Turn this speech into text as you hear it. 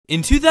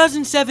In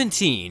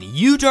 2017,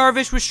 Yu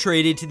Darvish was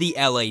traded to the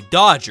LA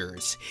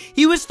Dodgers.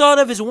 He was thought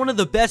of as one of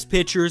the best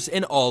pitchers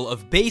in all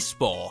of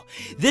baseball.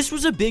 This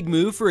was a big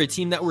move for a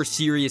team that were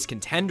serious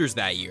contenders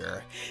that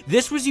year.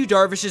 This was Yu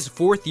Darvish's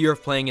 4th year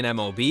of playing in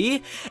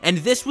MLB, and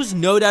this was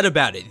no doubt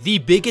about it, the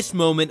biggest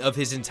moment of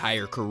his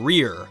entire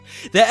career.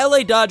 The LA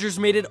Dodgers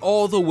made it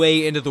all the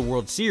way into the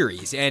World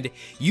Series, and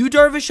Yu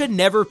Darvish had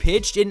never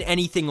pitched in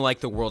anything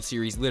like the World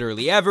Series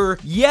literally ever.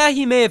 Yeah,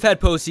 he may have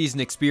had postseason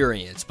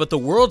experience, but the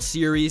World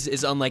Series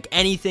is unlike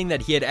anything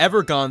that he had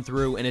ever gone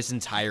through in his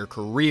entire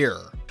career.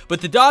 But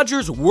the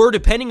Dodgers were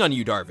depending on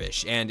Yu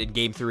Darvish, and in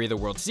Game 3 of the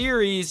World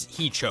Series,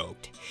 he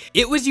choked.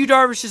 It was Yu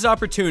Darvish's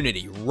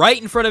opportunity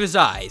right in front of his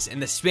eyes. In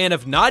the span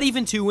of not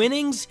even 2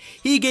 innings,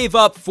 he gave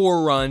up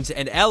 4 runs,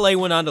 and LA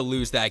went on to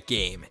lose that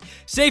game.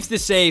 Safe to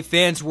say,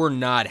 fans were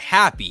not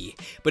happy,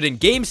 but in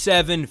Game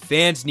 7,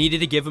 fans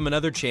needed to give him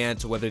another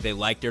chance whether they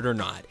liked it or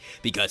not,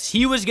 because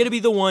he was going to be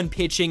the one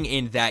pitching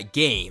in that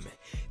game.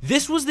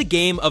 This was the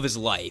game of his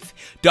life.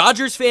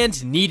 Dodgers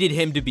fans needed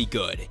him to be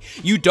good.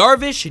 Yu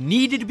Darvish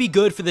needed to be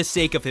good for the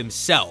sake of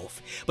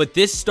himself, but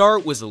this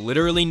start was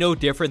literally no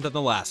different than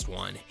the last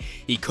one.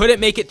 He couldn't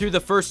make it through the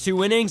first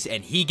 2 innings,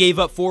 and he gave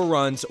up 4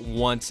 runs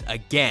once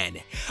again.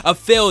 A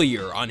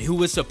failure on who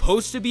was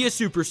supposed to be a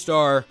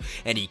superstar,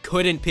 and he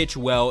couldn't pitch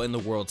well in the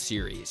World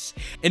Series.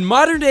 In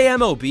modern day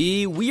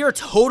MLB, we are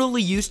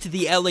totally used to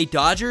the LA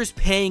Dodgers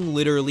paying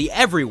literally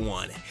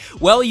everyone.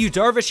 Well, Yu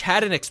Darvish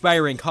had an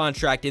expiring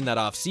contract in that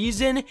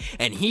offseason,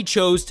 and he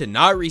chose to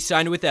not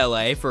re-sign with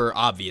LA for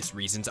obvious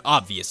reasons,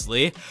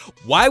 obviously.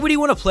 Why would he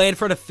want to play in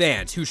front of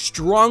fans who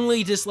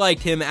strongly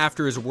disliked him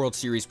after his World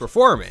Series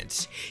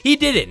performance? He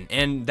didn't,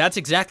 and that's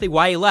exactly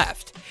why he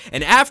left.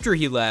 And after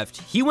he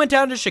left, he went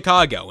down to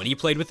Chicago and he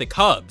played with the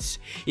Cubs.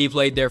 He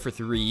played there for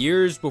 3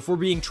 years before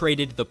being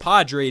traded to the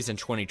Padres in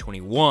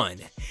 2021.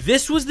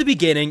 This was the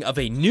beginning of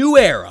a new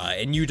era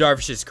in Yu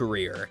Darvish's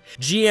career.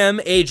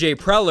 GM AJ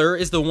Preller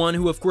is the one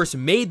who of course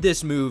made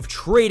this move,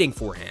 trading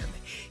for him.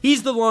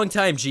 He's the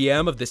longtime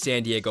GM of the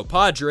San Diego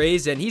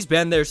Padres, and he's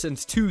been there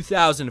since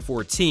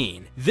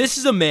 2014. This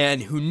is a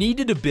man who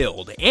needed to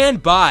build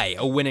and buy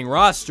a winning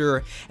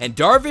roster, and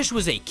Darvish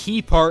was a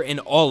key part in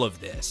all of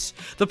this.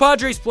 The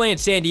Padres play in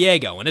San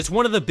Diego, and it's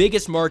one of the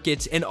biggest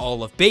markets in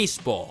all of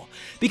baseball.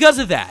 Because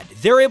of that,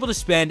 they're able to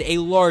spend a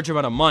large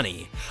amount of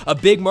money. A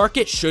big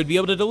market should be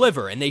able to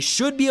deliver, and they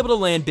should be able to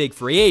land big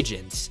free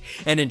agents.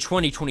 And in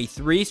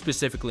 2023,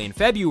 specifically in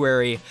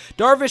February,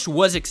 Darvish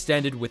was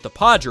extended with the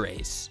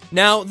Padres.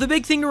 Now, the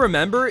big thing to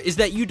remember is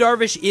that Yu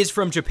Darvish is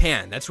from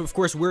Japan. That's of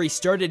course where he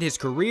started his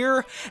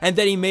career, and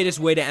then he made his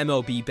way to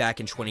MLB back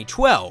in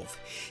 2012.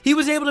 He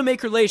was able to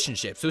make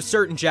relationships with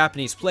certain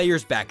Japanese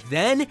players back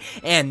then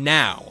and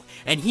now,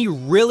 and he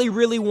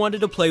really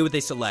wanted to play with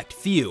a select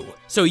few.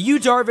 So Yu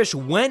Darvish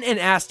went and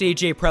asked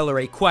AJ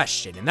Preller a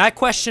question, and that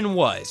question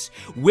was,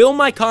 will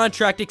my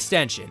contract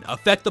extension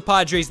affect the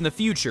Padres in the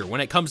future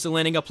when it comes to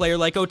landing a player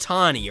like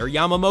Ohtani or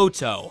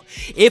Yamamoto?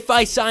 If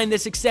I sign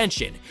this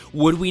extension,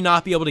 would we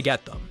not be able to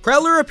get them?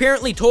 Preller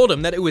apparently told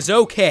him that it was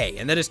okay,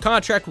 and that his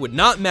contract would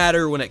not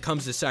matter when it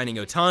comes to signing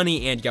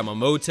Ohtani and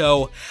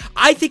Yamamoto.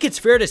 I think it's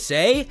fair to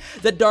say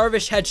that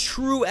Darvish had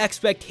true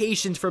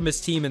expectations from his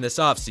team in this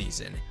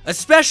offseason.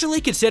 Especially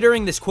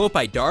considering this quote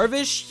by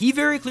Darvish, he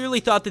very clearly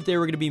thought that they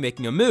were going to be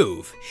making a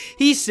move.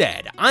 He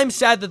said, "I'm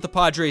sad that the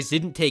Padres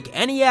didn't take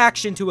any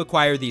action to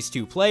acquire these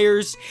 2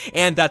 players,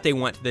 and that they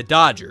went to the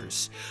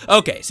Dodgers."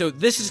 Okay, so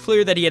this is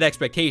clear that he had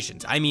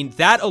expectations. I mean,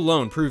 that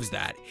alone proves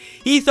that.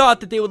 He thought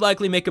that they would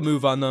likely make a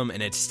move on them,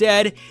 and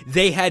instead,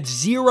 they had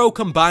 0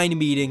 combined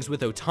meetings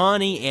with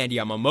Ohtani and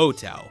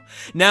Yamamoto.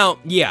 Now,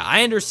 yeah,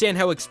 I understand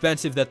how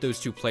expensive that those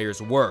 2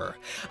 players were.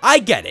 I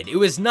get it, it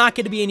was not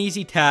going to be an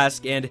easy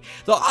task, and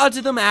the odds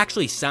of them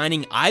actually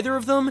signing either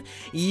of them,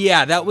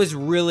 yeah, that was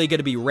really going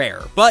to be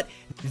rare, but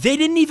they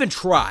didn't even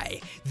try.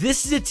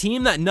 This is a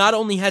team that not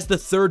only has the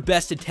 3rd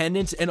best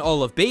attendance in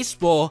all of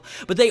baseball,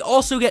 but they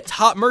also get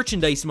top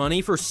merchandise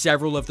money for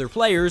several of their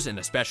players, and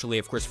especially,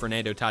 of course,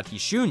 Fernando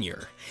Tatis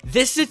Jr.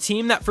 This is a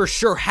team that for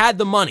sure had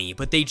the money,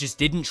 but they just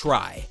didn't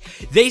try.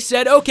 They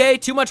said, okay,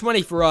 too much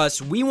money for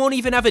us, we won't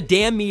even have a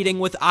damn meeting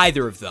with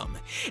either of them.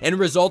 And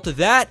result of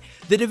that,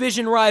 the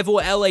division rival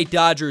LA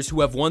Dodgers,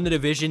 who have won the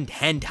division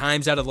 10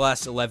 times out of the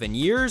last 11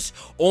 years,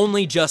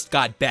 only just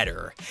got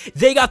better.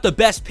 They got the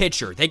best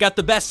pitcher, they got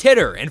the best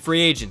hitter in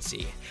free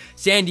agency.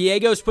 San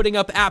Diego's putting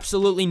up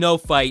absolutely no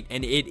fight,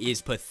 and it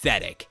is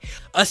pathetic.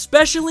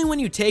 Especially when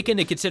you take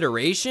into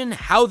consideration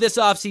how this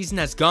offseason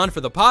has gone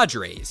for the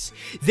Padres.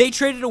 They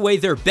traded away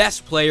their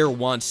best player,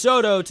 Juan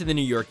Soto, to the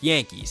New York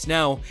Yankees.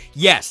 Now,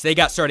 yes, they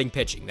got starting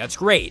pitching. That's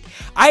great.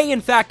 I,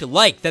 in fact,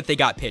 like that they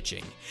got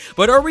pitching.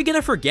 But are we going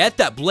to forget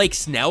that Blake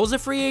Snell's a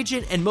free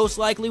agent and most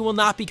likely will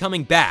not be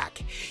coming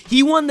back?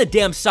 He won the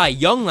damn Cy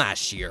Young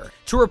last year.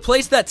 To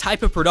replace that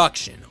type of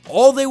production,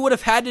 all they would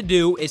have had to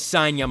do is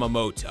sign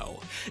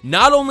Yamamoto.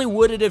 Not only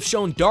would it have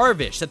shown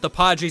Darvish that the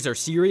Padres are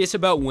serious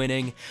about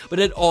winning, but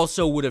it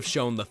also would have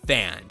shown the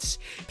fans.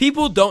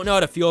 People don't know how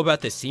to feel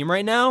about this team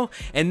right now,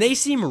 and they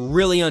seem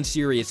really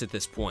unserious at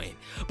this point.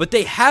 But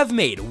they have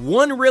made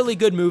one really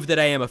good move that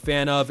I am a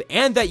fan of,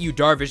 and that Yu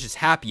Darvish is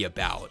happy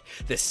about: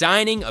 the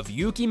signing of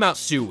Yuki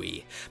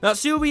Matsui.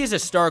 Matsui is a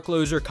star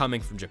closer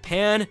coming from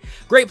Japan,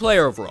 great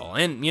player overall,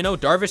 and you know,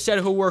 Darvish said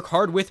he'll work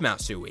hard with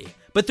Matsui.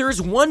 But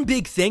there's one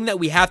big thing that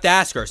we have to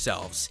ask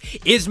ourselves.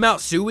 Is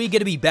Matsui going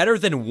to be better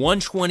than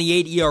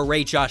 1.28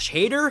 ERA Josh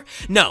Hader?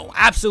 No,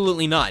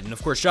 absolutely not. And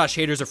of course, Josh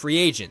Hader's a free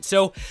agent.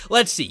 So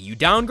let's see. You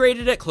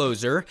downgraded at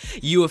closer.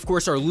 You, of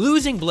course, are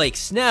losing Blake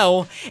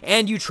Snell.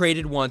 And you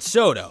traded Juan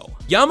Soto.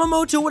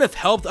 Yamamoto would have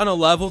helped on a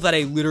level that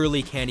I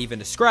literally can't even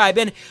describe.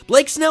 And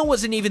Blake Snell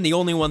wasn't even the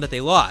only one that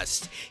they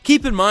lost.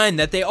 Keep in mind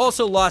that they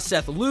also lost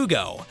Seth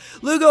Lugo.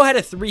 Lugo had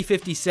a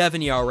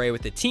 3.57 ERA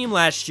with the team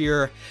last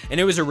year, and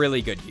it was a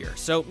really good year.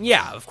 So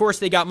yeah, of course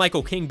they got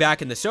Michael King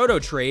back in the Soto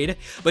trade,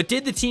 but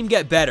did the team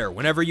get better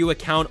whenever you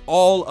account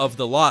all of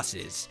the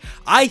losses?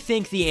 I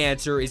think the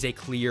answer is a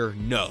clear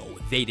no.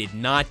 They did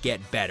not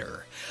get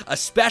better,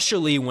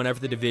 especially whenever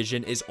the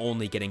division is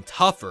only getting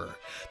tougher.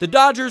 The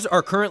Dodgers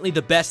are currently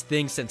the best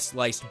thing since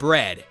sliced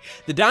bread.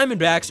 The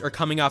Diamondbacks are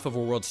coming off of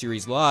a World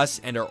Series loss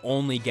and are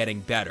only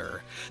getting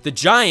better. The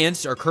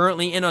Giants are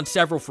currently in on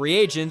several free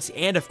agents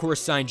and of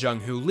course signed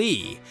Jung-Hoo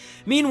Lee.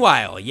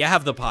 Meanwhile, you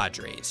have the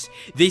Padres.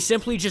 They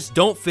simply just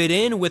don't fit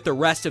in with the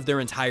rest of their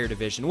entire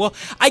division. Well,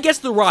 I guess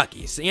the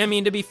Rockies. I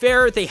mean, to be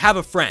fair, they have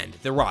a friend,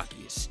 the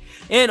Rockies.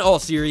 In all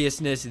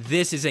seriousness,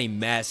 this is a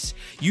mess.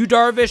 Yu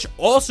Darvish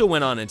also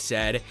went on and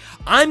said,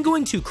 "I'm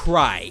going to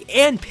cry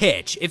and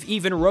pitch if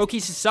even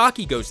Roki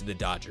Sasaki goes to the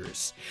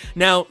Dodgers."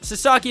 Now,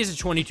 Sasaki is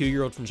a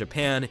 22-year-old from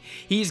Japan.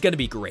 He's going to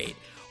be great.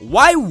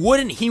 Why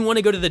wouldn't he want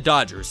to go to the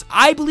Dodgers?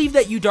 I believe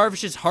that Yu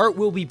Darvish's heart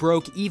will be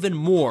broke even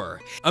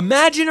more.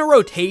 Imagine a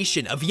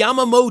rotation of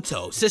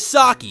Yamamoto,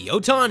 Sasaki,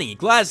 Ohtani,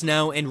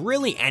 Glasnow, and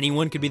really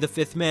anyone could be the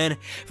fifth man,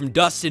 from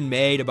Dustin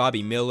May to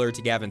Bobby Miller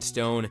to Gavin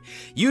Stone.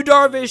 Yu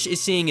Darvish is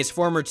seeing his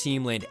former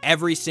team land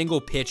every single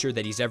pitcher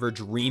that he's ever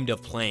dreamed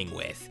of playing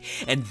with,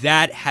 and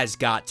that has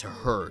got to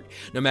hurt.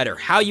 No matter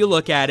how you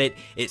look at it,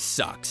 it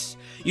sucks.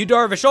 Yu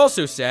Darvish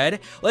also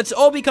said, "Let's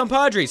all become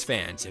Padres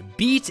fans.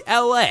 Beat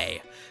LA."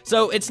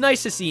 So it's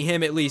nice to see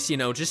him at least, you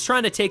know, just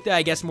trying to take the,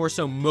 I guess, more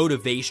so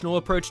motivational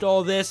approach to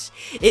all this.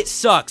 It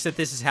sucks that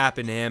this has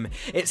happened to him.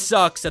 It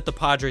sucks that the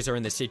Padres are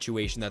in the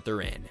situation that they're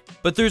in.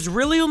 But there's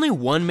really only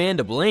one man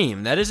to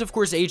blame. That is, of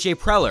course, AJ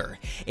Preller.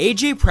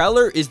 AJ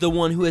Preller is the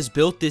one who has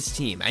built this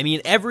team. I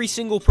mean, every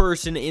single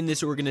person in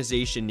this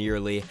organization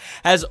nearly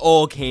has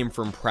all came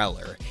from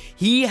Preller.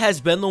 He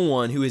has been the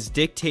one who has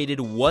dictated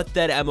what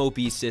that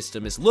MLB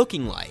system is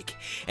looking like.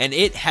 And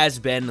it has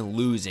been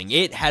losing.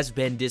 It has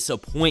been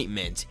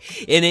disappointment.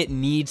 And it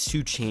needs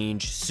to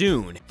change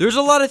soon. There's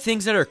a lot of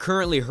things that are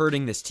currently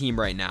hurting this team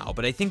right now,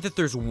 but I think that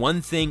there's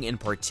one thing in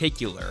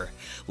particular.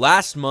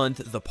 Last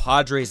month, the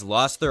Padres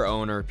lost their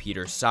owner,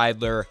 Peter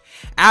Seidler.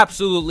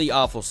 Absolutely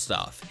awful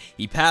stuff.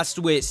 He passed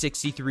away at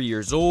 63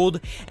 years old,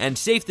 and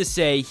safe to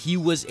say, he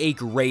was a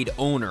great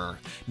owner.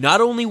 Not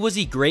only was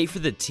he great for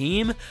the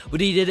team, but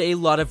he did a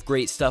lot of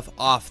great stuff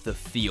off the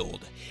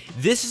field.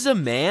 This is a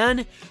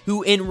man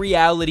who in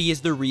reality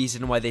is the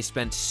reason why they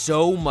spent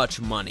so much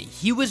money.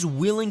 He was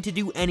willing to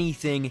do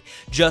anything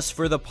just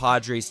for the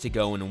Padres to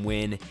go and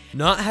win.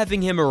 Not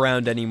having him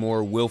around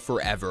anymore will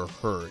forever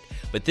hurt.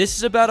 But this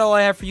is about all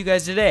I have for you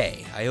guys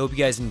today. I hope you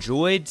guys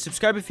enjoyed.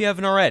 Subscribe if you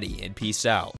haven't already, and peace out.